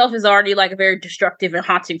 Grief itself is already like a very destructive and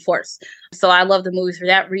haunting force. So I love the movies for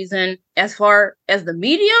that reason. As far as the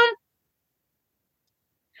medium,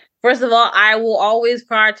 first of all, I will always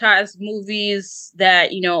prioritize movies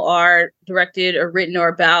that, are directed or written or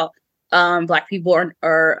about Black people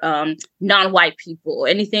or non-white people.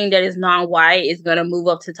 Anything that is non-white is going to move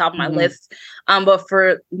up to the top of my list. But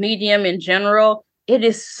for medium in general, it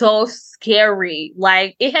is so scary.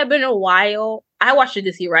 Like, it had been a while. I watched it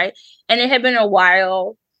this year, right? And it had been a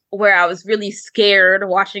while where I was really scared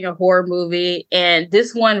watching a horror movie. And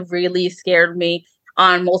this one really scared me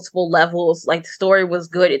on multiple levels. Like, the story was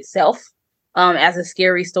good itself as a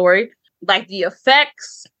scary story. Like, the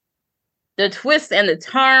effects, the twists and the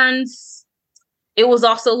turns. It was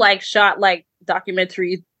also like shot like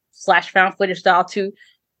documentary / found footage style too.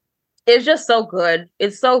 It's just so good.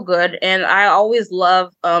 It's so good. And I always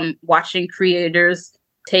love watching creators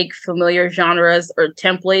take familiar genres or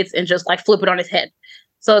templates and just like flip it on its head.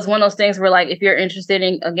 So it's one of those things where, like, if you're interested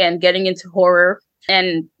in, again, getting into horror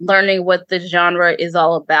and learning what the genre is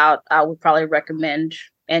all about, I would probably recommend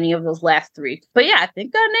any of those last 3. But yeah, I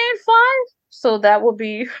think I named 5. So that will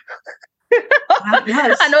be...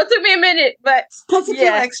 Yes. I know it took me a minute, but plus a few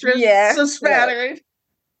extras. Yeah. So smattering. Yeah.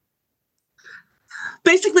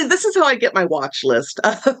 Basically, this is how I get my watch list.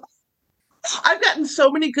 I've gotten so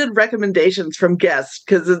many good recommendations from guests,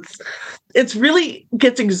 because it's really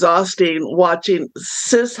gets exhausting watching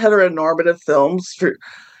cis heteronormative films for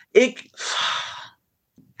it.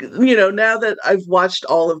 Now that I've watched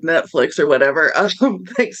all of Netflix or whatever,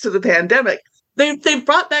 thanks to the pandemic, they've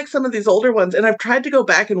brought back some of these older ones, and I've tried to go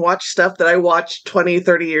back and watch stuff that I watched 20,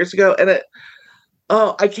 30 years ago, and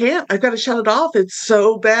I can't. I've got to shut it off. It's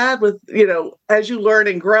so bad with, as you learn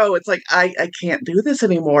and grow, it's like, I can't do this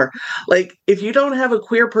anymore. Like, if you don't have a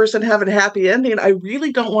queer person have a happy ending, I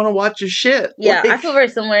really don't want to watch your shit. Yeah, I feel very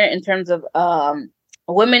similar in terms of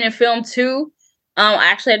women in film too. I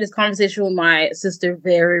actually had this conversation with my sister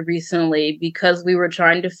very recently, because we were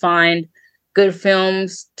trying to find good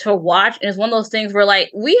films to watch. And it's one of those things where,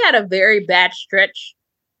 like, we had a very bad stretch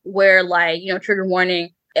where, like, trigger warning,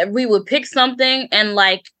 we would pick something and,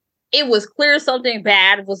 like, it was clear something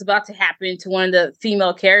bad was about to happen to one of the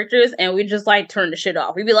female characters, and we just like turn the shit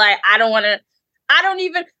off. We'd be like, I don't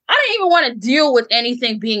even want to deal with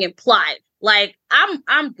anything being implied. Like,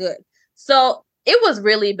 I'm good. So it was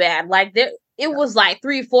really bad. Like it was like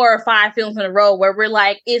 3, 4, or 5 films in a row where we're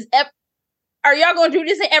like, are y'all gonna do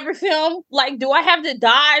this in every film? Like, do I have to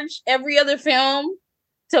dodge every other film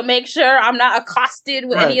to make sure I'm not accosted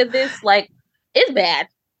with any of this? Like, it's bad.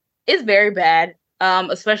 It's very bad.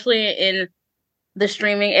 Especially in the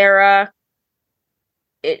streaming era.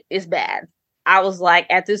 It is bad. I was like,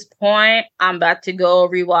 at this point, I'm about to go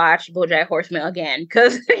rewatch BoJack Horseman again.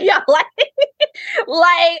 Cause yeah,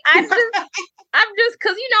 I'm just,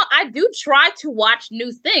 cause I do try to watch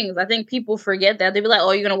new things. I think people forget that. They be like,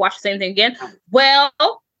 oh, you're gonna watch the same thing again. Well,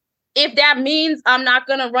 if that means I'm not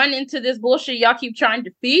gonna run into this bullshit y'all keep trying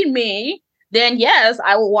to feed me, then yes,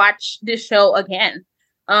 I will watch this show again.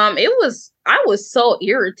 I was so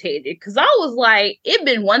irritated because I was like, it'd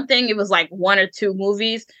been one thing, it was like 1 or 2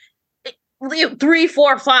 movies, 3,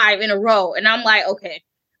 4, 5 in a row. And I'm like, okay,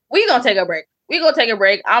 we're gonna take a break.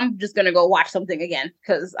 I'm just gonna go watch something again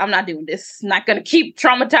because I'm not doing this. I'm not gonna keep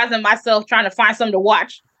traumatizing myself trying to find something to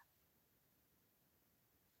watch.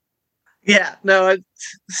 Yeah, no,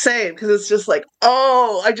 it's same because it's just like,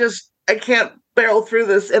 oh, I can't barrel through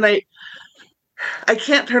this, and I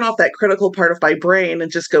can't turn off that critical part of my brain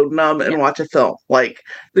and just go numb and watch a film. Like,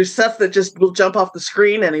 there's stuff that just will jump off the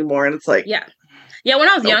screen anymore, and it's like, yeah. When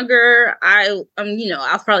I was younger, I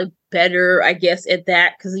was probably better, I guess, at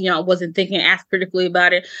that because I wasn't thinking as critically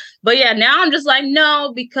about it. But yeah, now I'm just like,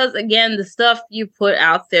 no, because again, the stuff you put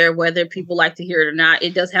out there, whether people like to hear it or not,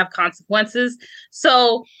 it does have consequences.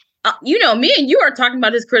 So, me and you are talking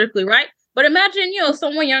about this critically, right? But imagine,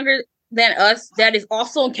 someone younger than us that is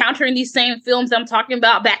also encountering these same films I'm talking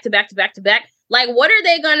about back to back to back to back. Like, what are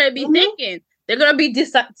they going to be thinking? They're going to be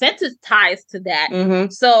desensitized to that.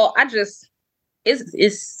 Mm-hmm. So I just,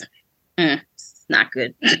 it's not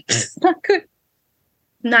good. It's not good.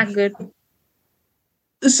 Not good.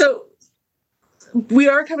 So we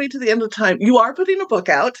are coming to the end of time. You are putting a book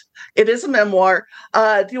out. It is a memoir.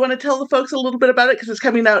 Do you want to tell the folks a little bit about it? Because it's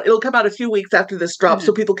coming out. It'll come out a few weeks after this drops,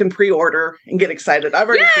 so people can pre-order and get excited. I've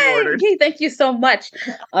already pre-ordered. Yay! Thank you so much.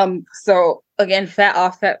 So again, Fat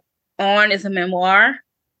Off, Fat On is a memoir.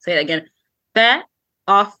 Say it again. Fat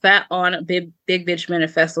Off, Fat On, Big Bitch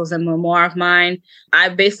Manifesto is a memoir of mine. I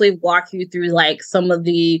basically walk you through like some of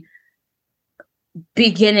the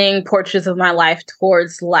beginning portraits of my life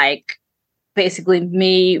towards like basically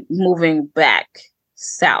me moving back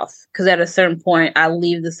south, because at a certain point I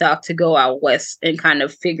leave the south to go out west and kind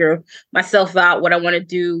of figure myself out, what I want to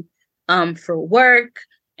do for work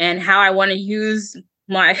and how I want to use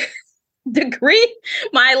my degree,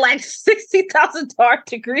 my like $60,000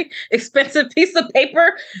 degree, expensive piece of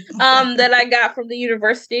paper that I got from the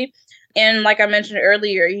university. And like I mentioned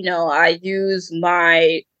earlier, I use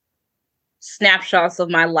my snapshots of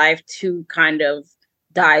my life to kind of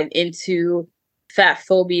dive into fat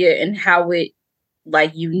phobia and how it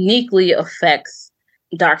like uniquely affects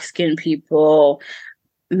dark-skinned people,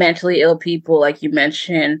 mentally ill people, like you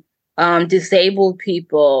mentioned, disabled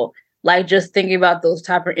people, like just thinking about those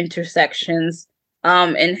type of intersections,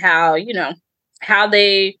 and how, how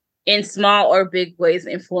they in small or big ways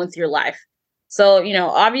influence your life. So,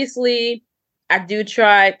 obviously I do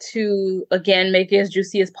try to, again, make it as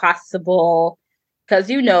juicy as possible because,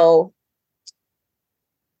 you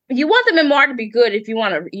want the memoir to be good if you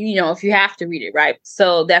want to, if you have to read it, right?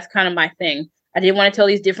 So that's kind of my thing. I did want to tell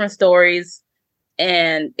these different stories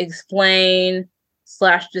and explain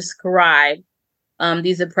 / describe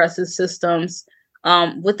these oppressive systems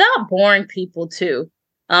without boring people too.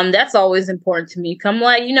 That's always important to me. Come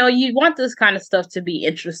like, you want this kind of stuff to be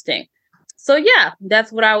interesting. So yeah,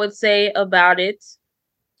 that's what I would say about it.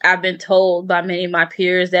 I've been told by many of my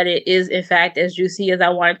peers that it is, in fact, as juicy as I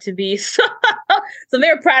want it to be. So I'm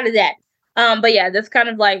very proud of that. But yeah, that's kind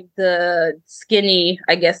of like the skinny,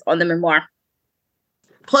 I guess, on the memoir.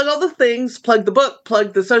 Plug all the things, plug the book,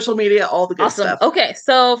 plug the social media, all the good stuff. Okay,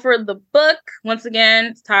 so for the book, once again,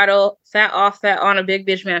 it's titled Fat Off, Fat On, a Big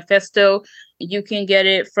Bitch Manifesto. You can get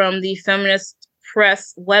it from the Feminist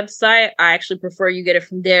Press website. I actually prefer you get it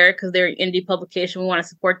from there because they're an indie publication. We want to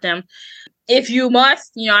support them. If you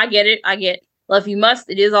must, I get it. Well, if you must,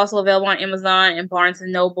 it is also available on Amazon and Barnes &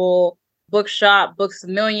 Noble, Bookshop, Books A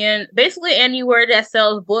Million. Basically, anywhere that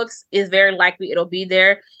sells books is very likely it'll be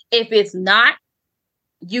there. If it's not,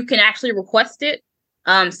 you can actually request it.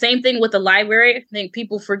 Same thing with the library. I think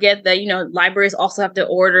people forget that, libraries also have to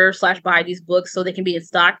order / buy these books so they can be in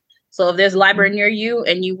stock. So if there's a library near you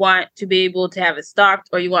and you want to be able to have it stocked,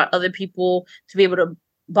 or you want other people to be able to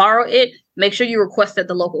borrow it, make sure you request at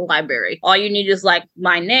the local library. All you need is like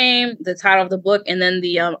my name, the title of the book, and then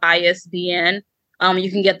the ISBN.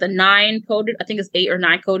 You can get the 9 coded, I think it's 8 or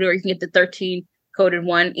 9 coded, or you can get the 13 coded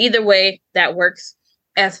one. Either way, that works.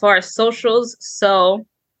 As far as socials, so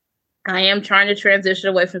I am trying to transition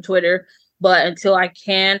away from Twitter, but until I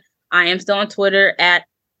can, I am still on Twitter at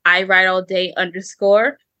iWriteAllDay_.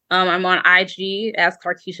 I'm on IG as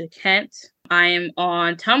Clarkeisha Kent. I am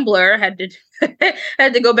on Tumblr.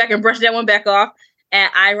 Had to go back and brush that one back off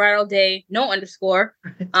at iWriteAllDay _.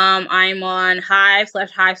 I'm on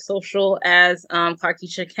Hive Social as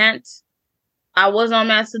Clarkeisha Kent. I was on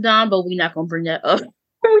Mastodon, but we're not gonna bring that up.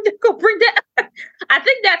 We're not gonna bring that up. I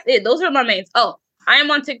think that's it. Those are my mains. Oh, I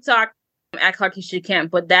am on TikTok at Clarkeisha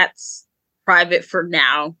Kent, but that's private for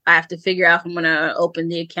now. I have to figure out if I'm gonna open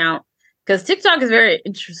the account because TikTok is a very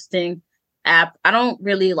interesting app. I don't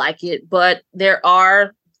really like it, but there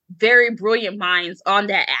are very brilliant minds on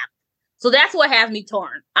that app. So that's what has me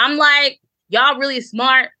torn. I'm like, y'all really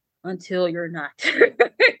smart until you're not.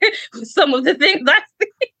 Some of the things I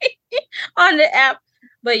see on the app.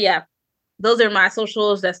 But yeah, those are my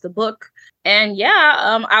socials. That's the book. And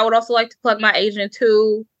yeah, I would also like to plug my agent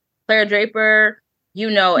too, Claire Draper.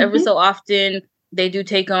 Every so often they do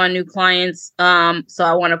take on new clients. So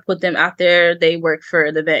I want to put them out there. They work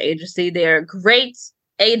for the event agency. They're great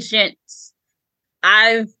agents.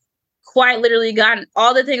 I've quite literally gotten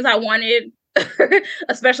all the things I wanted,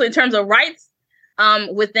 especially in terms of rights,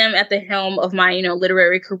 with them at the helm of my,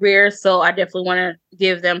 literary career. So I definitely want to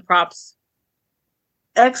give them props.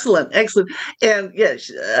 Excellent. And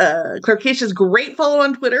yes, Clarkeisha's great follow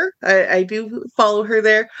on Twitter. I do follow her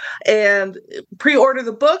there. And pre-order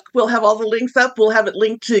the book. We'll have all the links up. We'll have it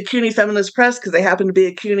linked to CUNY Feminist Press because they happen to be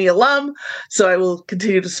a CUNY alum. So I will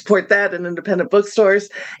continue to support that in independent bookstores.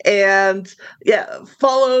 And yeah,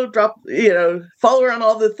 follow her on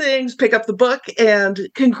all the things, pick up the book, and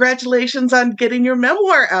congratulations on getting your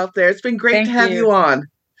memoir out there. It's been great to have you on.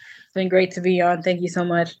 It's been great to be on. Thank you so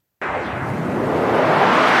much.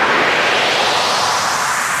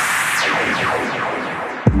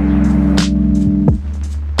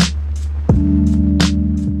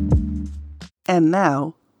 And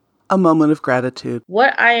now, a moment of gratitude.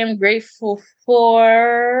 What I am grateful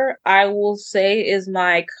for, I will say, is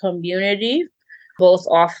my community, both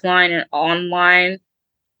offline and online.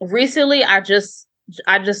 Recently, I just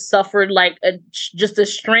suffered like just a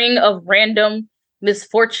string of random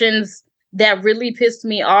misfortunes that really pissed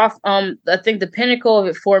me off. I think the pinnacle of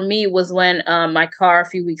it for me was when my car a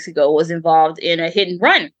few weeks ago was involved in a hit and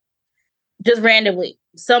run, just randomly.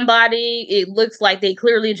 Somebody, it looks like they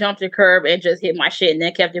clearly jumped a curb and just hit my shit and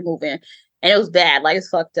then kept it moving. And it was bad, like it's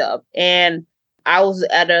fucked up. And I was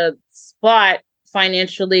at a spot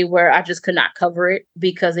financially where I just could not cover it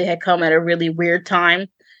because it had come at a really weird time.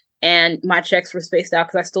 And my checks were spaced out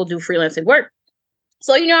because I still do freelancing work.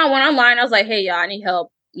 So, I went online. I was like, hey, y'all, I need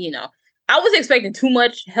help. I was expecting too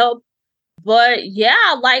much help. But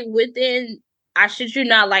yeah, like within, I shit you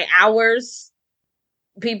not, like hours,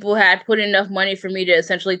 people had put enough money for me to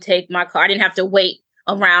essentially take my car. I didn't have to wait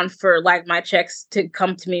around for like my checks to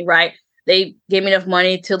come to me, right? They gave me enough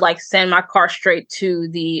money to like send my car straight to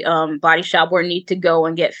the body shop where it need to go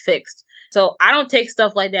and get fixed. So I don't take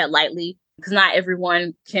stuff like that lightly because not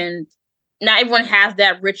everyone has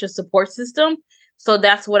that rich a support system. So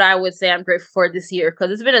that's what I would say I'm grateful for this year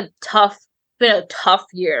because it's been a tough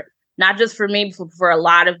year. Not just for me, but for a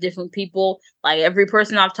lot of different people. Like every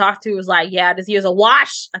person I've talked to was like, yeah, this year's a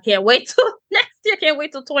wash. I can't wait till next year. I can't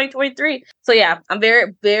wait till 2023. So yeah, I'm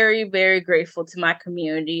very, very, very grateful to my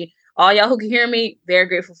community. All y'all who can hear me, very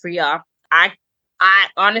grateful for y'all. I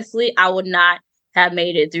honestly, I would not have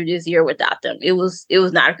made it through this year without them. It was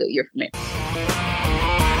not a good year for me.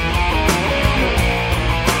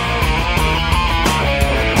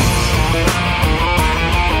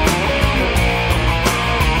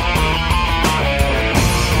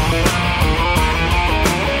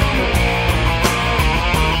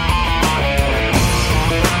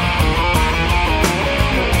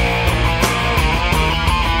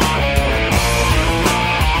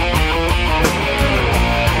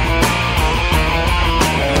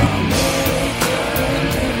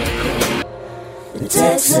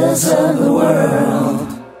 Texas of the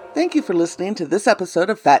world. Thank you for listening to this episode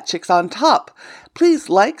of Fat Chicks on Top. Please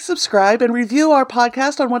like, subscribe, and review our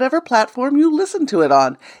podcast on whatever platform you listen to it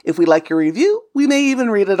on. If we like your review, we may even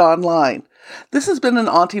read it online. This has been an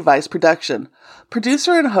Auntie Vice production.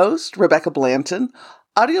 Producer and host, Rebecca Blanton.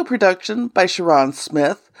 Audio production by Sharon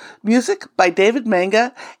Smith. Music by David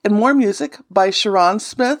Manga. And more music by Sharon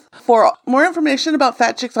Smith. For more information about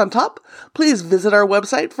Fat Chicks on Top, please visit our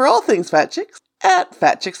website for all things Fat Chicks, at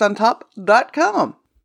fatchicksontop.com.